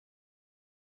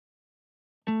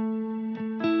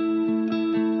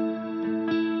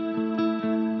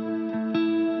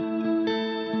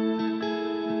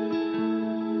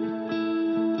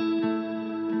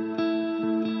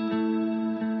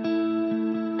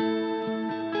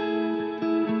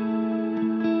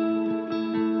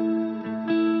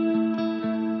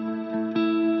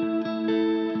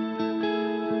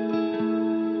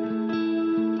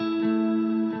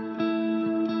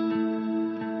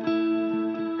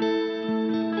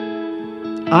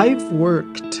I've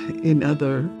worked in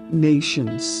other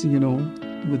nations,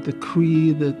 with the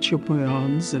Cree, the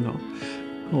Chippewas,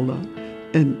 all that.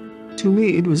 And to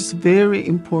me, it was very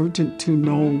important to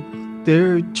know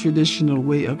their traditional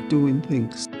way of doing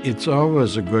things. It's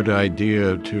always a good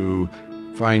idea to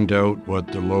find out what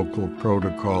the local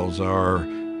protocols are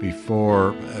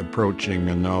before approaching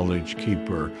a knowledge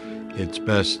keeper. It's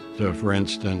best, for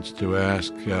instance, to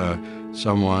ask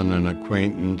someone, an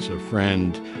acquaintance, a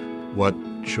friend, what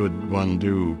should one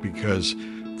do? Because,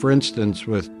 for instance,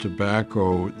 with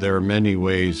tobacco, there are many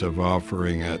ways of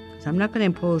offering it. So I'm not going to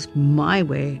impose my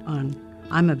way on,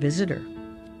 I'm a visitor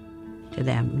to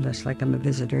them, just like I'm a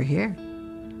visitor here.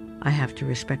 I have to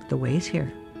respect the ways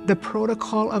here. The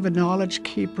protocol of a knowledge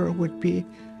keeper would be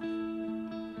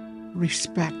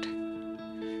respect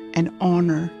and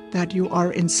honor that you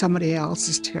are in somebody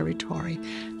else's territory.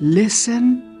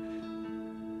 Listen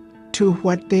to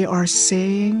what they are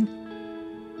saying,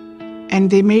 and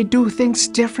they may do things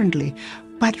differently,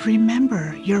 but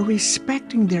remember, you're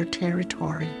respecting their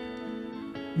territory.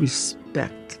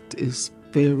 Respect is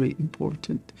very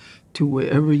important to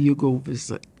wherever you go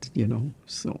visit,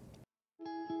 so.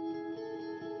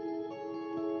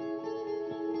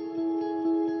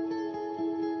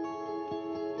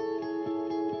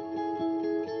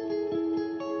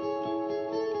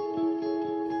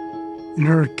 In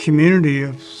our community,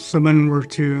 if someone were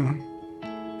to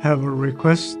have a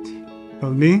request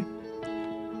of me,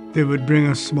 they would bring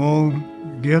a small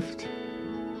gift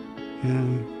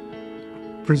and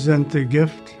present the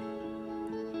gift.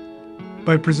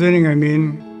 By presenting, I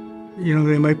mean,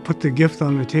 they might put the gift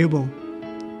on the table,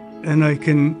 and I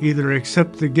can either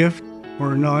accept the gift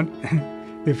or not.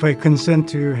 If I consent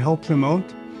to help them out,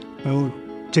 I will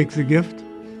take the gift.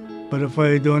 But if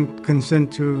I don't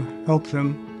consent to help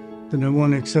them, then I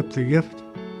won't accept the gift.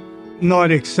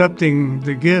 Not accepting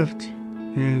the gift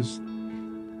is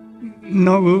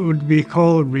not what would be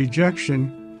called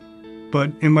rejection,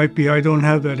 but it might be I don't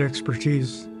have that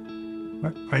expertise.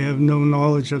 I have no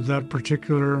knowledge of that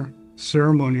particular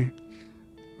ceremony.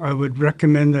 I would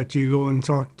recommend that you go and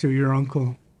talk to your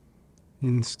uncle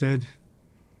instead.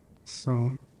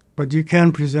 So, but you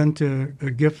can present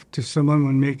a gift to someone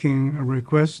when making a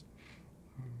request.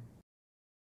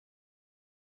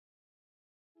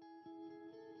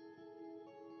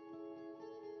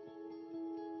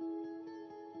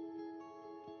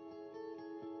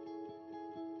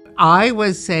 I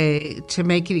would say to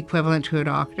make it equivalent to a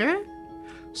doctor.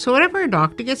 So whatever a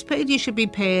doctor gets paid, you should be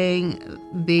paying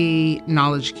the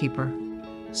knowledge keeper.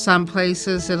 Some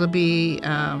places it'll be,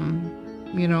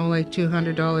 like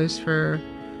 $200 for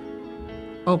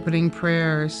opening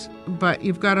prayers. But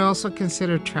you've got to also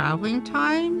consider traveling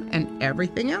time and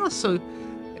everything else. So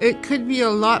it could be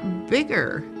a lot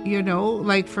bigger,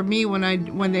 Like for me,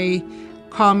 when they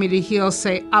call me to heal,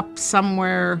 say up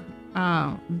somewhere,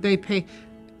 they pay.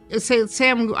 Say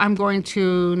I'm going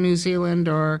to New Zealand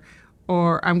or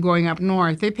I'm going up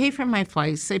north. They pay for my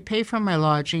flights, they pay for my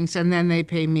lodgings, and then they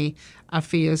pay me a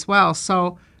fee as well.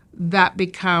 So that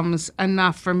becomes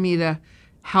enough for me to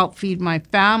help feed my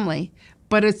family.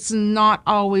 But it's not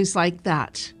always like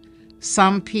that.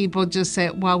 Some people just say,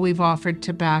 well, we've offered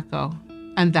tobacco,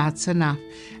 and that's enough.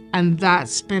 And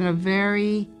that's been a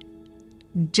very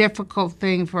difficult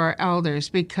thing for our elders,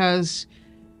 because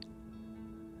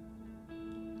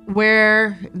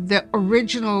where the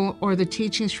original or the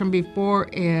teachings from before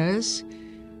is,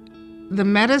 the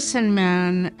medicine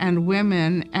men and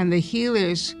women and the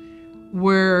healers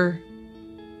were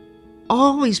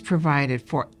always provided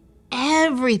for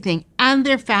everything and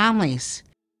their families.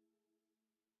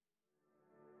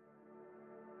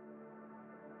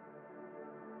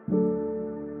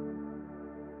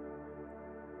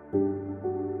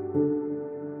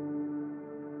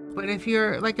 But if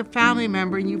you're like a family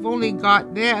member and you've only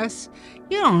got this,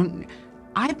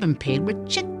 I've been paid with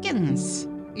chickens,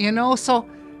 so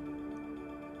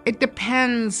it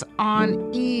depends on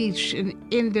each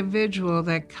individual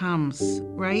that comes,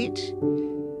 right?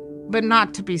 But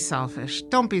not to be selfish.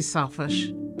 Don't be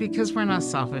selfish, because we're not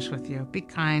selfish with you. Be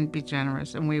kind, be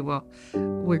generous, and we're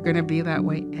going to be that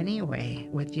way anyway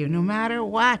with you, no matter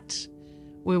what.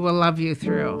 We will love you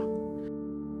through.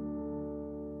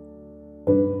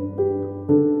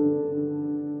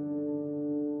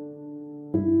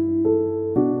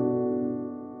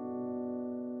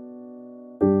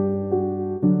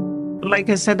 Like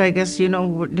I said, I guess,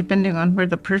 depending on where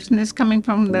the person is coming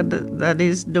from that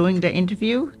is doing the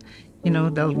interview,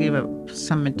 they'll give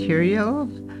some material,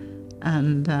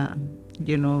 and,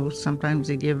 sometimes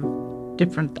they give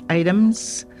different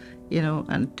items,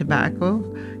 and tobacco.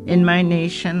 In my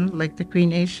nation, like the Cree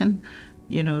Nation,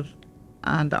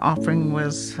 the offering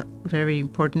was very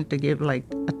important to give, like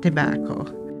a tobacco.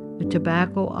 The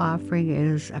tobacco offering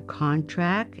is a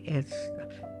contract. It's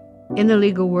in the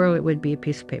legal world, it would be a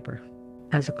piece of paper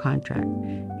as a contract.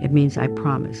 It means I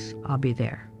promise I'll be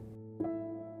there.